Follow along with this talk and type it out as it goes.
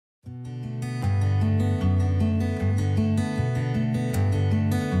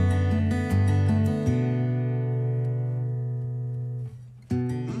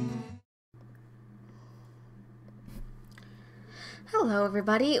Hello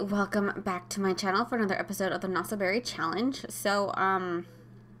everybody, welcome back to my channel for another episode of the Nasa Berry Challenge. So, in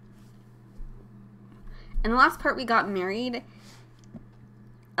the last part we got married,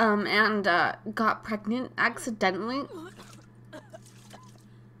 and got pregnant accidentally.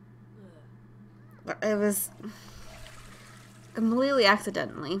 It was completely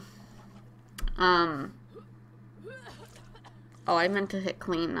accidentally. Oh, I meant to hit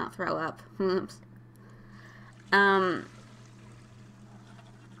clean, not throw up. Oops.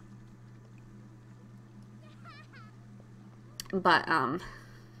 But,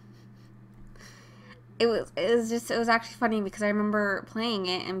 it was actually funny because I remember playing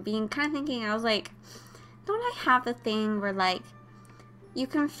it and being kind of thinking, I was like, don't I have the thing where, like, you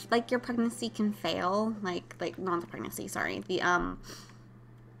can, like, your pregnancy can fail? Like, not the pregnancy, sorry, the,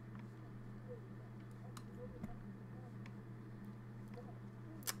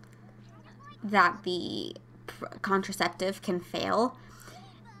 that the contraceptive can fail,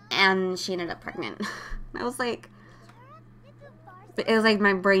 and she ended up pregnant. I was like, it was like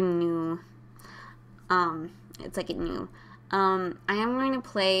my brain knew. It's like it knew. I am going to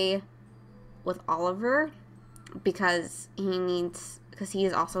play with Oliver because he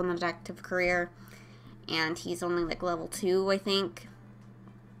is also in the detective career, and he's only like level 2, I think.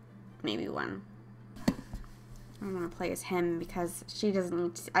 Maybe 1. I'm gonna play as him because she doesn't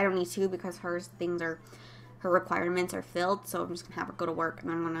need to, I don't need to, because her requirements are filled, so I'm just gonna have her go to work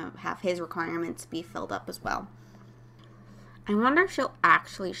and I'm gonna have his requirements be filled up as well. I wonder if she'll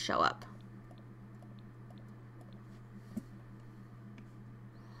actually show up.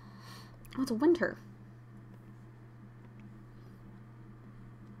 Oh, it's winter.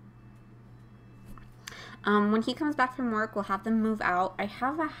 When he comes back from work, we'll have them move out. I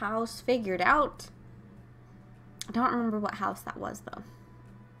have a house figured out. I don't remember what house that was, though.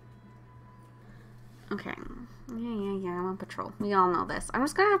 Okay. Yeah, I'm on patrol. We all know this. I'm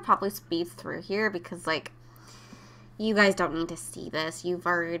just gonna probably speed through here because, like, you guys don't need to see this. You've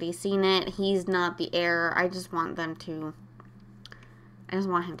already seen it. He's not the heir. I just want him to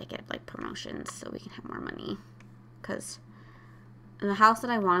get, like, promotions so we can have more money. Because the house that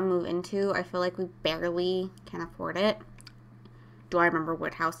I want to move into, I feel like we barely can afford it. Do I remember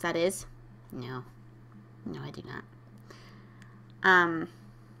what house that is? No. No, I do not. I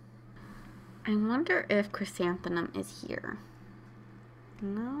wonder if Chrysanthemum is here.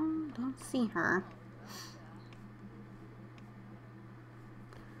 No, don't see her.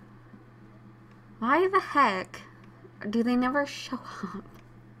 Why the heck do they never show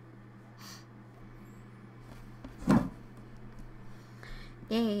up?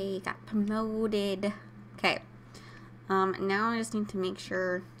 Yay, got promoted. Okay. Now I just need to make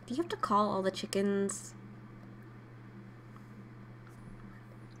sure. Do you have to call all the chickens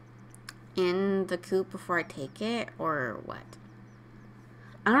in the coop before I take it, or what?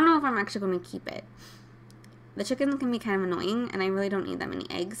 I don't know if I'm actually going to keep it. The chickens can be kind of annoying, and I really don't need that many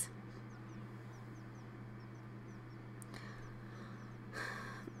eggs.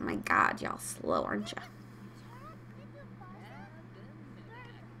 My God, y'all slow, aren't ya?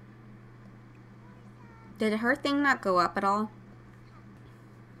 Did her thing not go up at all?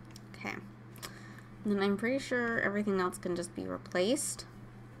 Okay. And then I'm pretty sure everything else can just be replaced.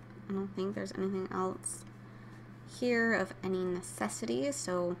 I don't think there's anything else here of any necessity,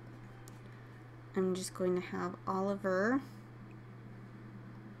 so I'm just going to have Oliver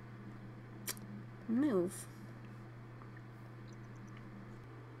move.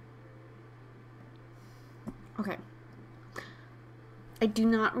 Okay. I do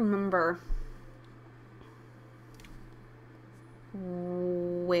not remember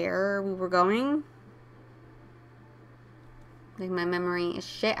where we were going. Like, my memory is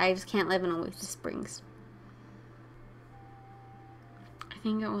shit. I just can't live in Oasis Springs. I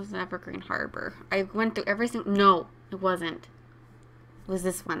think it was Evergreen Harbor. I went through every single... No, it wasn't. It was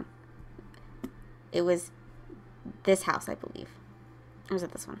this one. It was this house, I believe. Or was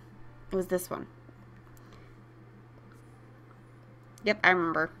it this one? It was this one. Yep, I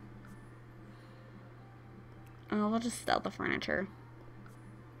remember. Oh, we'll just sell the furniture.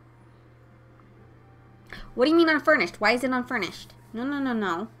 What do you mean unfurnished? Why is it unfurnished?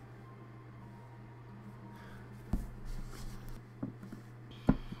 No.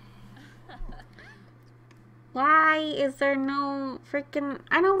 Why is there no freaking...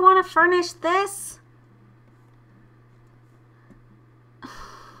 I don't want to furnish this.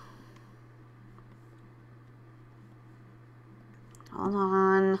 Hold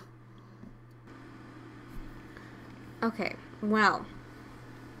on. Okay, well.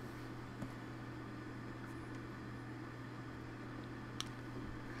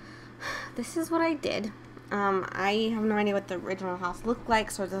 This is what I did. I have no idea what the original house looked like,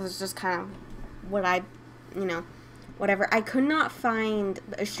 so this is just kind of what I, you know, whatever. I could not find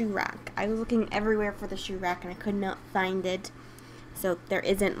a shoe rack. I was looking everywhere for the shoe rack, and I could not find it. So there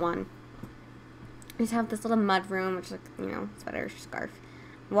isn't one. We just have this little mud room, which is like, you know, sweater, scarf.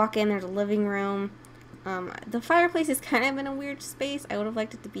 Walk in, there's a living room. The fireplace is kind of in a weird space. I would have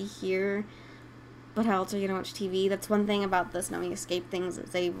liked it to be here, but I also, you know, watch TV. That's one thing about the Snowy Escape things,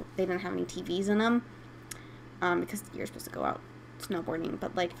 is they didn't have any TVs in them. Because you're supposed to go out snowboarding,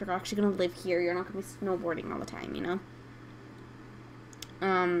 but like if you're actually gonna live here, you're not gonna be snowboarding all the time, you know.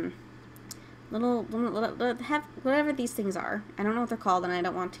 Little whatever these things are, I don't know what they're called, and I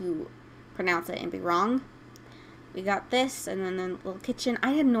don't want to pronounce it and be wrong. We got this, and then the little kitchen.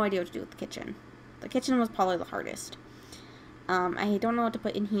 I had no idea what to do with the kitchen. The kitchen was probably the hardest. I don't know what to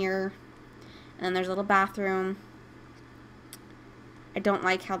put in here. And then there's a little bathroom. I don't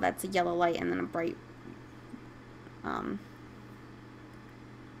like how that's a yellow light and then a bright.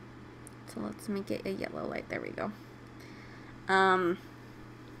 So let's make it a yellow light. There we go. And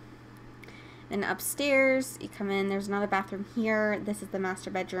upstairs, you come in, there's another bathroom here. This is the master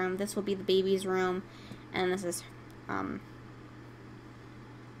bedroom. This will be the baby's room. And this is,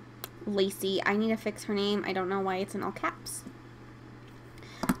 Lacey. I need to fix her name. I don't know why it's in all caps.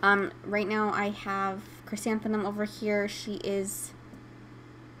 Right now I have Chrysanthemum over here. She is...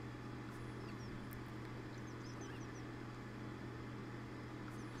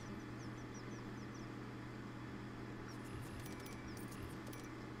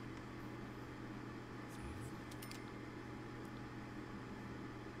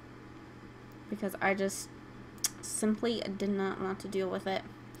 because I just simply did not want to deal with it.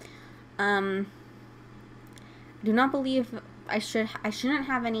 I do not believe I shouldn't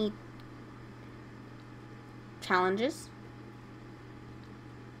have any challenges.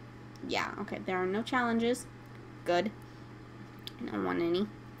 Yeah, okay, there are no challenges. Good. I don't want any.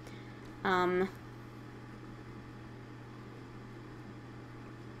 And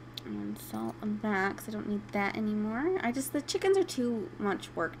salt that, because I don't need that anymore. The chickens are too much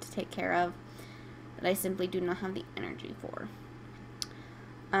work to take care of that I simply do not have the energy for.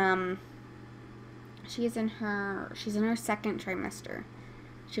 She's in her second trimester.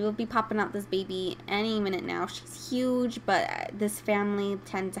 She will be popping out this baby any minute now. She's huge, but this family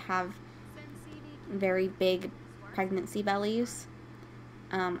tend to have very big pregnancy bellies.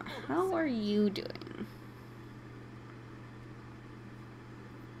 How are you doing?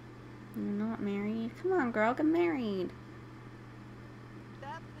 You're not married? Come on, girl, get married.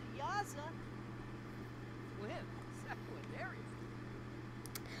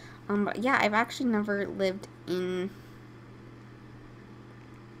 But yeah, I've actually never lived in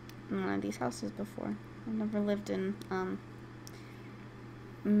one of these houses before. I've never lived in,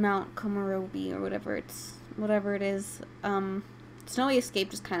 Mount Komorebi or whatever it is. Snowy Escape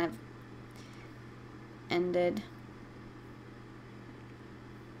just kind of ended.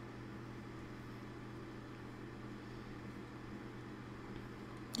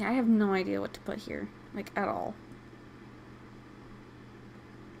 Yeah, I have no idea what to put here, like, at all.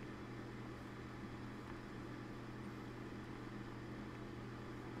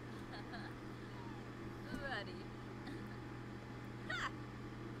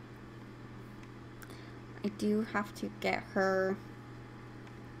 I do have to get her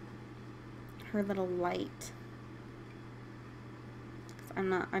little light. I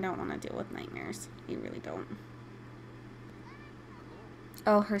don't want to deal with nightmares. I really don't.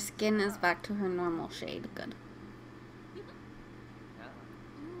 Oh, her skin is back to her normal shade. Good.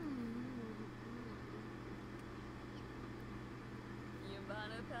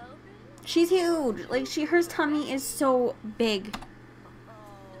 She's huge. Like, her tummy is so big.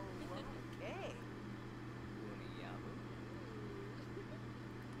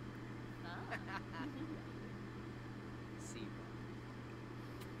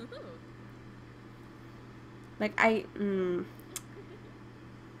 Like, I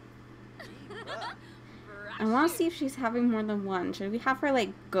want to see if she's having more than one. Should we have her, like,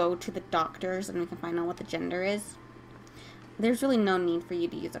 go to the doctors and we can find out what the gender is? There's really no need for you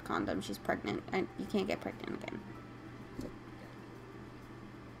to use a condom. She's pregnant. You can't get pregnant again.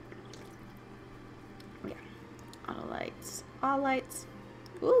 Yeah. Auto lights. All lights.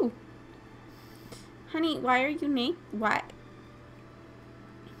 Ooh. Honey, why are you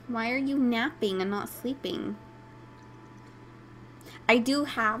Why are you napping and not sleeping? I do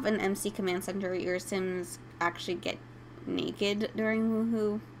have an MC Command Center where your Sims actually get naked during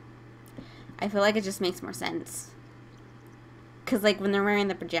Woohoo. I feel like it just makes more sense. Because, like, when they're wearing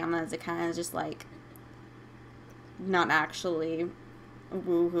the pajamas, it kind of just, like, not actually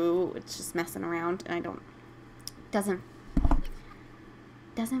Woohoo. It's just messing around, and I don't Doesn't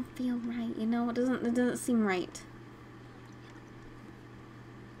feel right, you know? It doesn't seem right.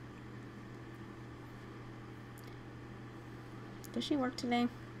 Does she work today?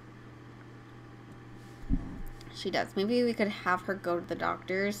 She does. Maybe we could have her go to the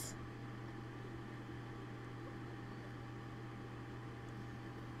doctor's.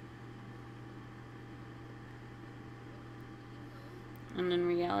 And in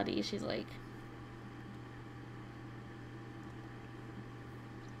reality, she's like...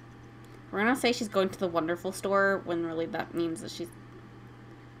 We're gonna say she's going to the Wonderful store, when really that means that she's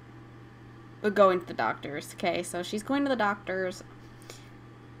going to the doctor's. Okay, so she's going to the doctor's.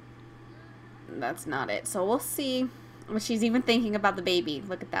 That's not it. So we'll see. But she's even thinking about the baby.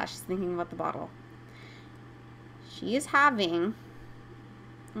 Look at that. She's thinking about the bottle. She is having...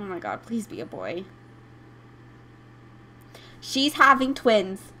 Oh my god, please be a boy. She's having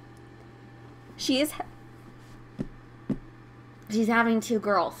twins. She's having 2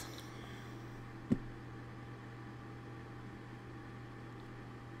 girls.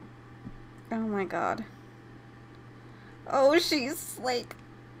 Oh my god. Oh, she's like...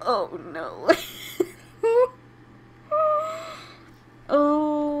 Oh no.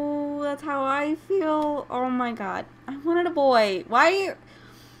 Oh, that's how I feel. Oh my god. I wanted a boy. Why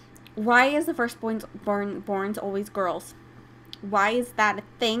is the firstborns always girls? Why is that a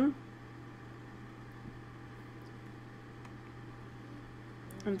thing?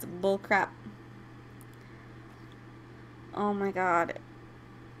 It's bullcrap. Oh my god.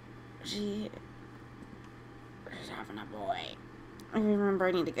 She's having a boy. I remember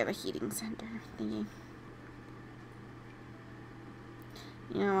I need to get a heating center thingy.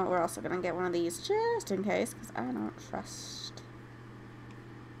 You know what? We're also gonna get one of these just in case, because I don't trust.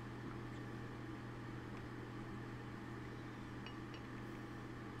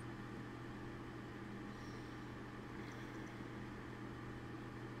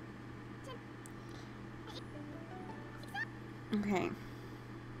 Okay.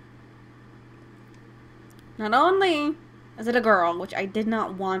 Not only is it a girl, which I did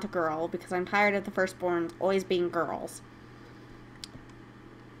not want a girl because I'm tired of the firstborns always being girls.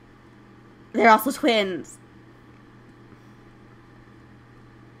 They're also twins.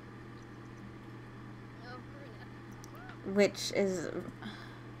 Which is...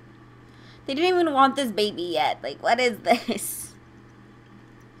 They didn't even want this baby yet. Like, what is this?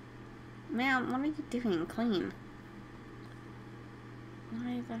 Ma'am, what are you doing? Clean.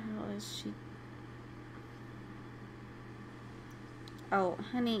 Why the hell is she... Oh,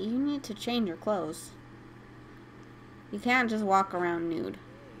 honey, you need to change your clothes. You can't just walk around nude.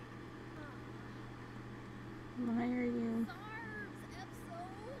 Why are you...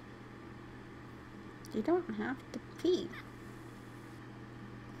 You don't have to pee.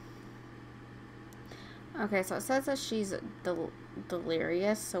 Okay, so it says that she's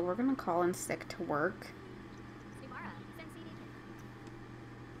delirious, so we're gonna call in sick to work.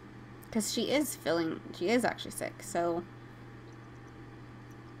 Because she is actually sick, so...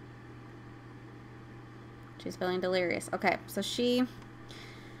 She's feeling delirious. Okay, so she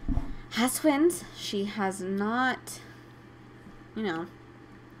has twins. She has not, you know,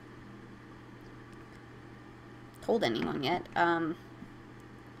 told anyone yet.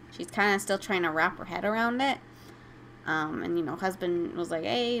 She's kind of still trying to wrap her head around it. And, you know, husband was like,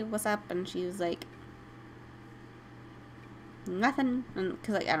 hey, what's up? And she was like, nothing.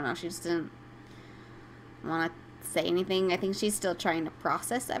 Because, like, I don't know, she just didn't want to say anything. I think she's still trying to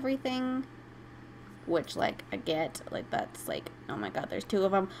process everything. Which, like, I get, like, that's, like, oh my god, there's 2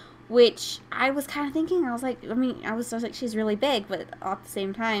 of them. Which, I was kind of thinking, I was like, I was like, she's really big, but at the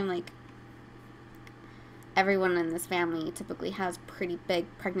same time, like, everyone in this family typically has pretty big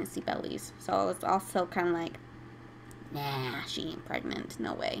pregnancy bellies. So I was also kind of like, nah, she ain't pregnant,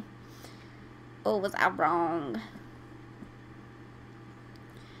 no way. Oh, was I wrong?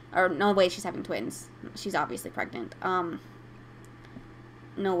 Or, no way she's having twins. She's obviously pregnant.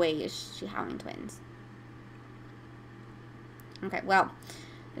 No way is she having twins. Okay, well,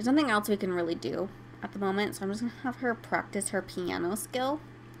 there's nothing else we can really do at the moment, so I'm just going to have her practice her piano skill.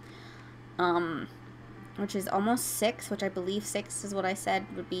 Which is almost 6, which I believe 6 is what I said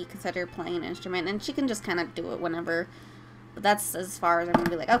would be considered playing an instrument, and she can just kind of do it whenever, but that's as far as I'm going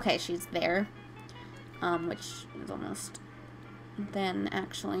to be like, okay, she's there, which is almost then,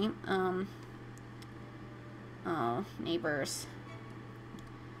 actually. Oh, neighbors.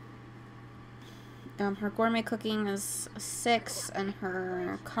 Her gourmet cooking is 6, and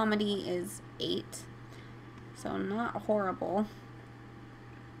her comedy is 8. So not horrible.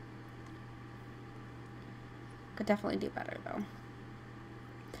 Could definitely do better, though.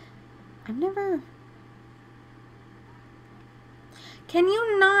 I've never Can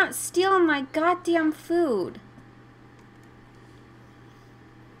you not steal my goddamn food?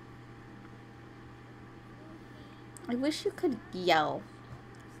 I wish you could yell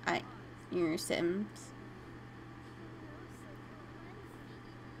at your Sims.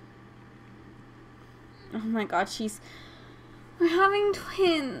 Oh my god, we're having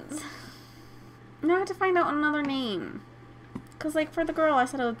twins. Now I have to find out another name. Because, like, for the girl, I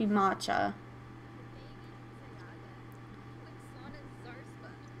said it would be Matcha.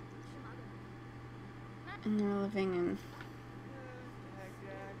 And they're living in...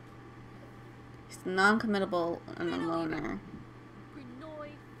 He's non-committable and a loner.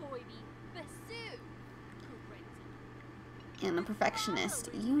 And a perfectionist.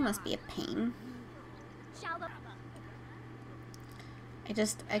 You must be a pain.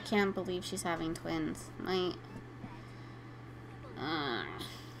 I can't believe she's having twins.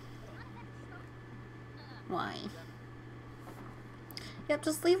 Why? Yep,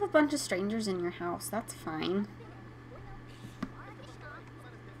 just leave a bunch of strangers in your house. That's fine.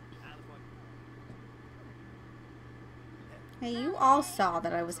 Hey, you all saw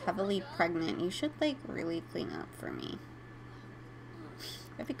that I was heavily pregnant. You should, like, really clean up for me.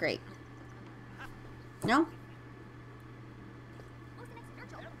 That'd be great. No?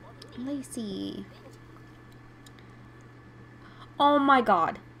 Lacey. Oh my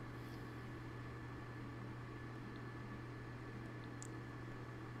god.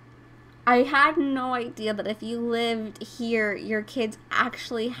 I had no idea that if you lived here, your kids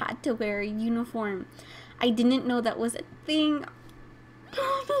actually had to wear a uniform. I didn't know that was a thing.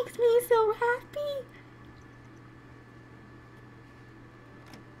 Oh, it makes me so happy.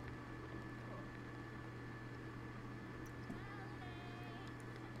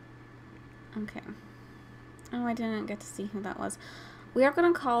 Okay. Oh, I didn't get to see who that was. We are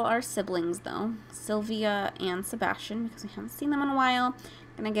going to call our siblings, though. Sylvia and Sebastian, because we haven't seen them in a while.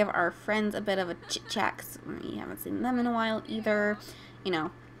 Going to give our friends a bit of a chit-chat, because we haven't seen them in a while either. You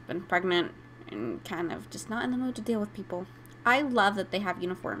know, been pregnant and kind of just not in the mood to deal with people. I love that they have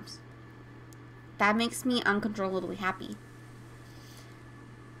uniforms. That makes me uncontrollably happy.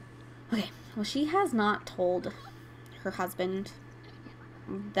 Okay, well, she has not told her husband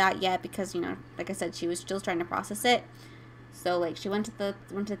that yet because, you know, like I said, she was still trying to process it. So, like, she went to the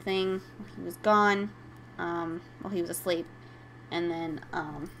thing. He was gone. Well, he was asleep, and then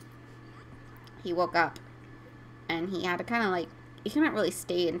he woke up, and he had to kind of, like, he couldn't really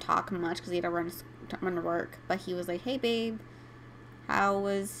stay and talk much because he had to run to work. But he was like, "Hey, babe, how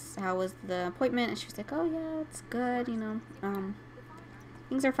was the appointment?" And she was like, "Oh yeah, it's good. You know,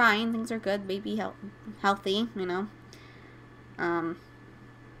 things are fine. Things are good. Baby healthy. You know." And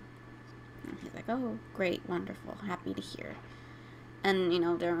he's like, "Oh, great, wonderful, happy to hear." And, you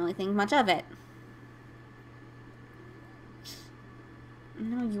know, didn't really think much of it.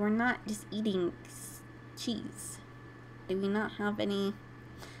 No, you are not just eating cheese. Do we not have any?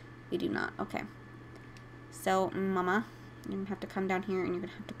 We do not. Okay. So, Mama, you're going to have to come down here and you're going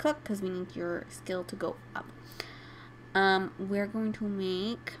to have to cook because we need your skill to go up. We're going to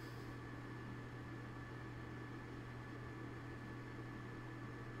make...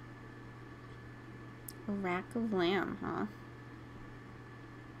 a rack of lamb, huh?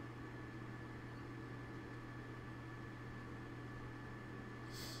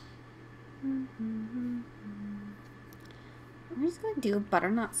 I'm just gonna do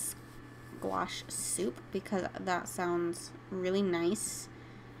butternut squash soup because that sounds really nice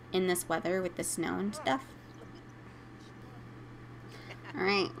in this weather with the snow and stuff.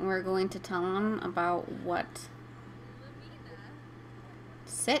 Alright, we're going to tell him about what...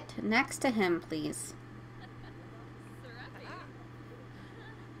 Sit next to him, please.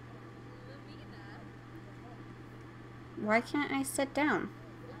 Why can't I sit down?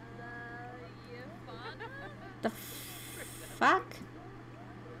 The fuck?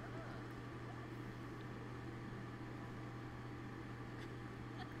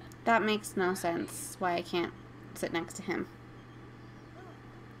 That makes no sense why I can't sit next to him.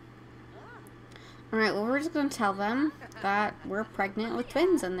 Alright, well, we're just going to tell them that we're pregnant with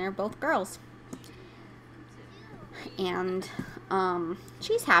twins and they're both girls. And,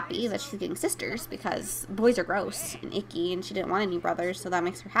 she's happy that she's getting sisters because boys are gross and icky and she didn't want any brothers, so that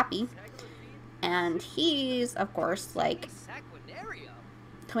makes her happy. And he's, of course, like,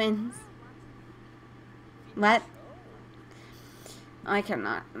 twins. What? I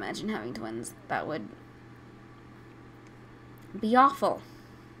cannot imagine having twins. That would be awful.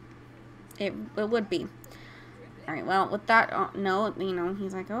 It would be. Alright, well, with that note, you know,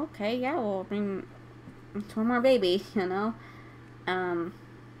 he's like, okay, yeah, well, I mean, it's one more baby, you know?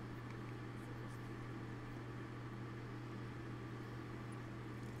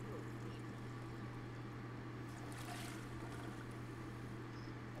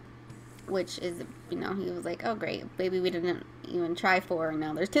 which is, you know, he was like, oh great, baby we didn't even try for, and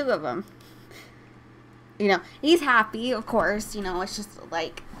now there's 2 of them. You know, he's happy, of course, you know, it's just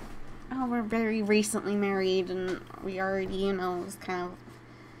like, oh, we're very recently married, and we already, you know, it was kind of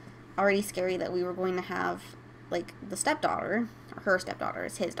already scary that we were going to have, like, the stepdaughter, or her stepdaughter,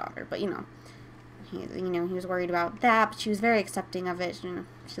 is his daughter, but, you know, he was worried about that, but she was very accepting of it. You know,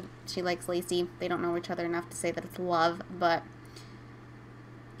 she likes Lacey. They don't know each other enough to say that it's love, but,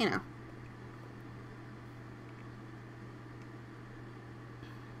 you know.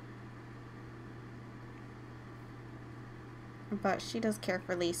 But she does care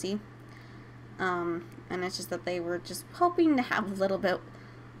for Lacey. And it's just that they were just hoping to have a little bit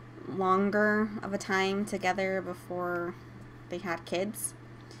longer of a time together before they had kids.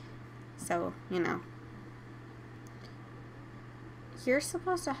 So, you know. You're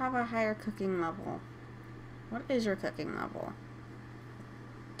supposed to have a higher cooking level. What is your cooking level?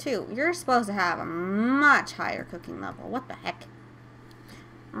 2. You're supposed to have a much higher cooking level. What the heck?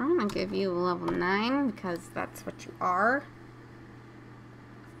 I'm gonna give you a level 9 because that's what you are.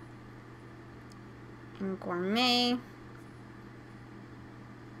 And gourmet.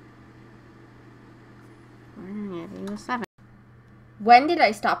 We're gonna give you a 7. When did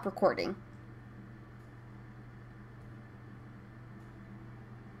I stop recording?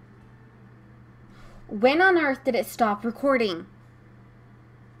 When on earth did it stop recording?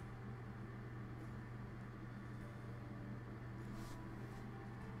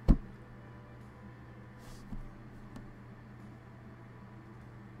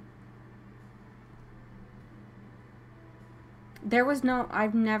 There was no,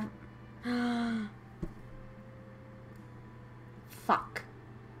 I've never, fuck.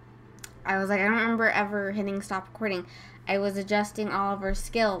 I was like, I don't remember ever hitting stop recording. I was adjusting all of her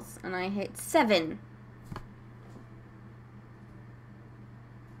skills, and I hit 7.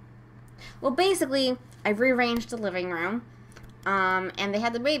 Well, basically, I rearranged the living room, and they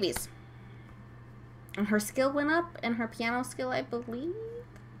had the babies. And her skill went up, and her piano skill, I believe.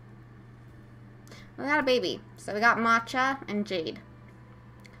 We got a baby. So we got Matcha and Jade.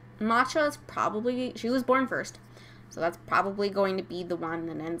 Matcha is probably, she was born first. So that's probably going to be the one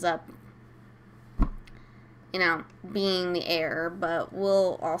that ends up, you know, being the heir. But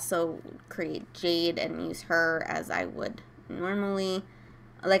we'll also create Jade and use her as I would normally.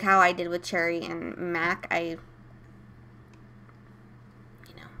 Like how I did with Cherry and Mac. You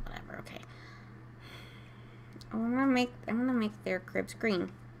know, whatever, okay. I'm gonna make their cribs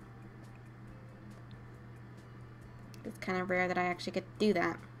green. It's kind of rare that I actually get to do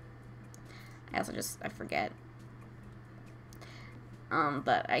that. I forget.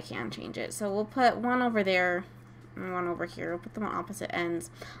 But I can change it. So we'll put one over there and one over here. We'll put them on opposite ends.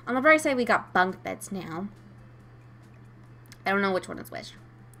 On the right side, we got bunk beds now. I don't know which one is which.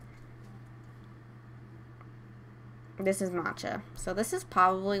 This is Matcha. So this is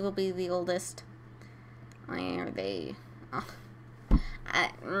probably will be the oldest. Where are they? Oh.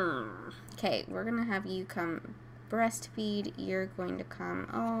 Okay, we're gonna have you come breastfeed. You're going to come.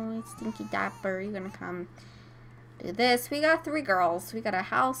 Oh, stinky dapper. You're gonna come do this. We got 3 girls. We got a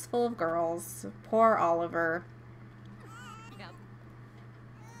house full of girls. Poor Oliver.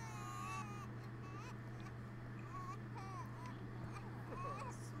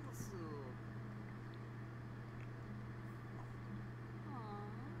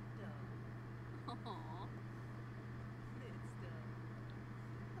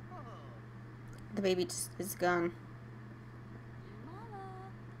 The baby just is gone.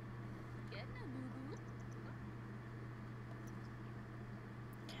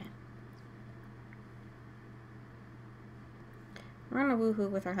 Okay. We're gonna woohoo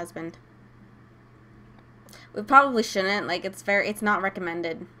with her husband. We probably shouldn't. Like, it's not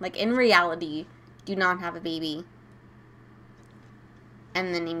recommended. Like, in reality, do not have a baby.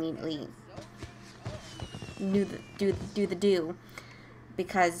 And then immediately do the do.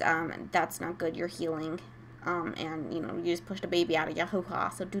 Because, that's not good. You're healing. And, you know, you just pushed a baby out of your hoo-ha.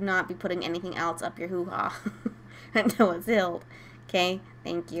 So do not be putting anything else up your hoo-ha until it's healed. Okay?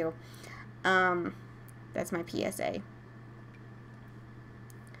 Thank you. That's my PSA.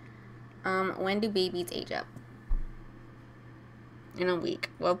 When do babies age up? In a week.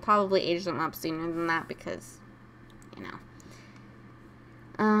 We'll probably age them up sooner than that because, you know.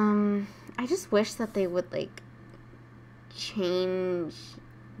 I just wish that they would, like, change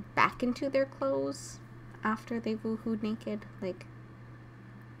back into their clothes after they woohooed naked. Like,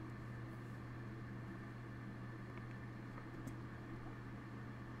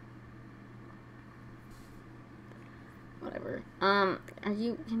 whatever.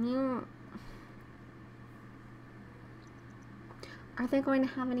 Are they going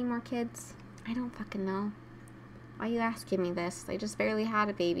to have any more kids? I don't fucking know. Why are you asking me this? They just barely had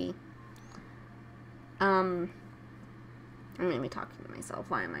a baby. I'm gonna be talking to myself.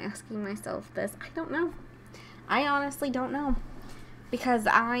 Why am I asking myself this? I don't know. I honestly don't know. Because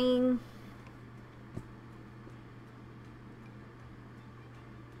I'm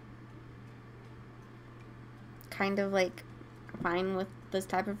kind of like fine with this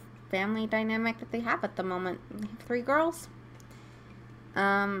type of family dynamic that they have at the moment. They have 3 girls.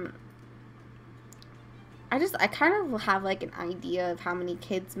 I kind of have like an idea of how many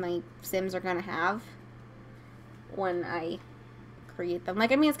kids my Sims are gonna have when I create them.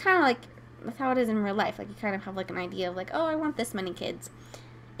 Like, I mean, it's kind of like, that's how it is in real life. Like, you kind of have like an idea of like, oh, I want this many kids.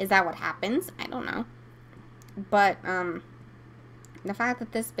 Is that what happens? I don't know. But, the fact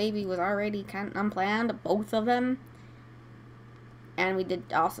that this baby was already kind of unplanned, both of them, and we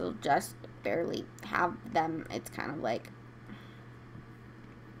did also just barely have them, it's kind of like,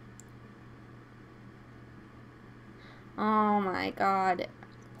 oh my god.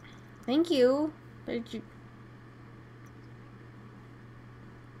 Thank you. Did you...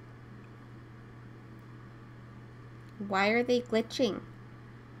 Why are they glitching?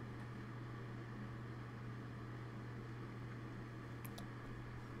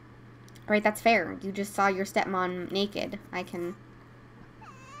 Alright, that's fair. You just saw your stepmom naked. I can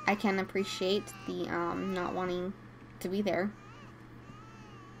appreciate the, not wanting to be there.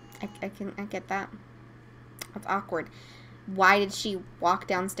 I get that. That's awkward. Why did she walk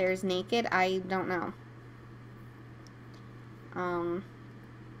downstairs naked? I don't know. I'm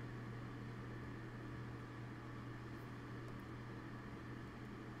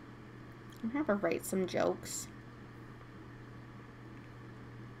gonna have her write some jokes.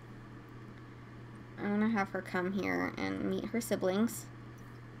 I'm gonna have her come here and meet her siblings.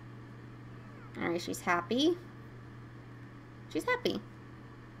 Alright, she's happy. She's happy.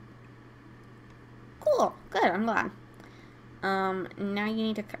 Cool. Good, I'm glad. Now you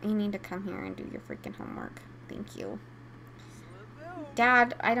need to come here and do your freaking homework. Thank you.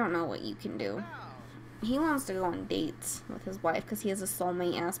 Dad, I don't know what you can do. He wants to go on dates with his wife because he has a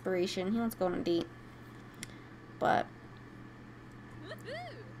soulmate aspiration. He wants to go on a date. But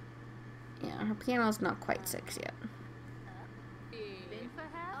yeah, her piano's not quite 6 yet.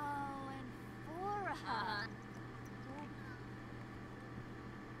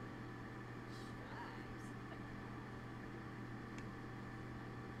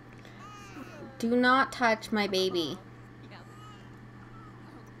 Do not touch my baby.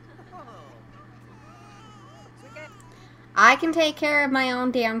 I can take care of my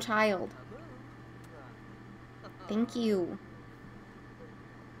own damn child. Thank you.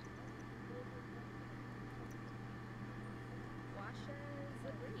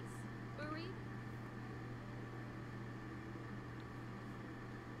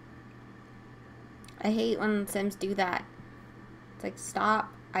 I hate when Sims do that. It's like,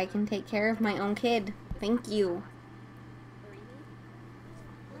 stop. I can take care of my own kid. Thank you.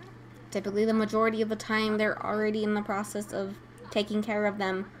 Typically, the majority of the time, they're already in the process of taking care of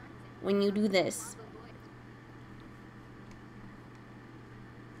them when you do this.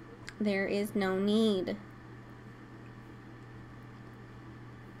 There is no need.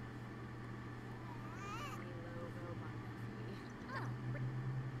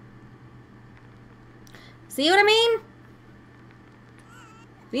 See what I mean?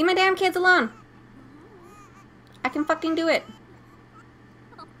 Leave my damn kids alone. I can fucking do it.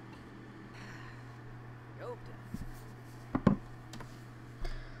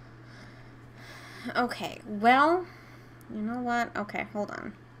 Okay, well, you know what? Okay, hold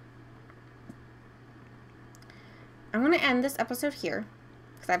on. I'm gonna end this episode here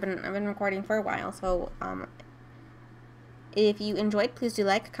because I've been recording for a while. So, if you enjoyed, please do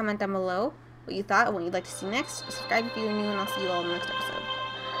like, comment down below what you thought and what you'd like to see next. Subscribe if you're new, and I'll see you all in the next episode.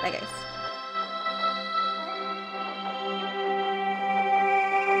 Bye, guys.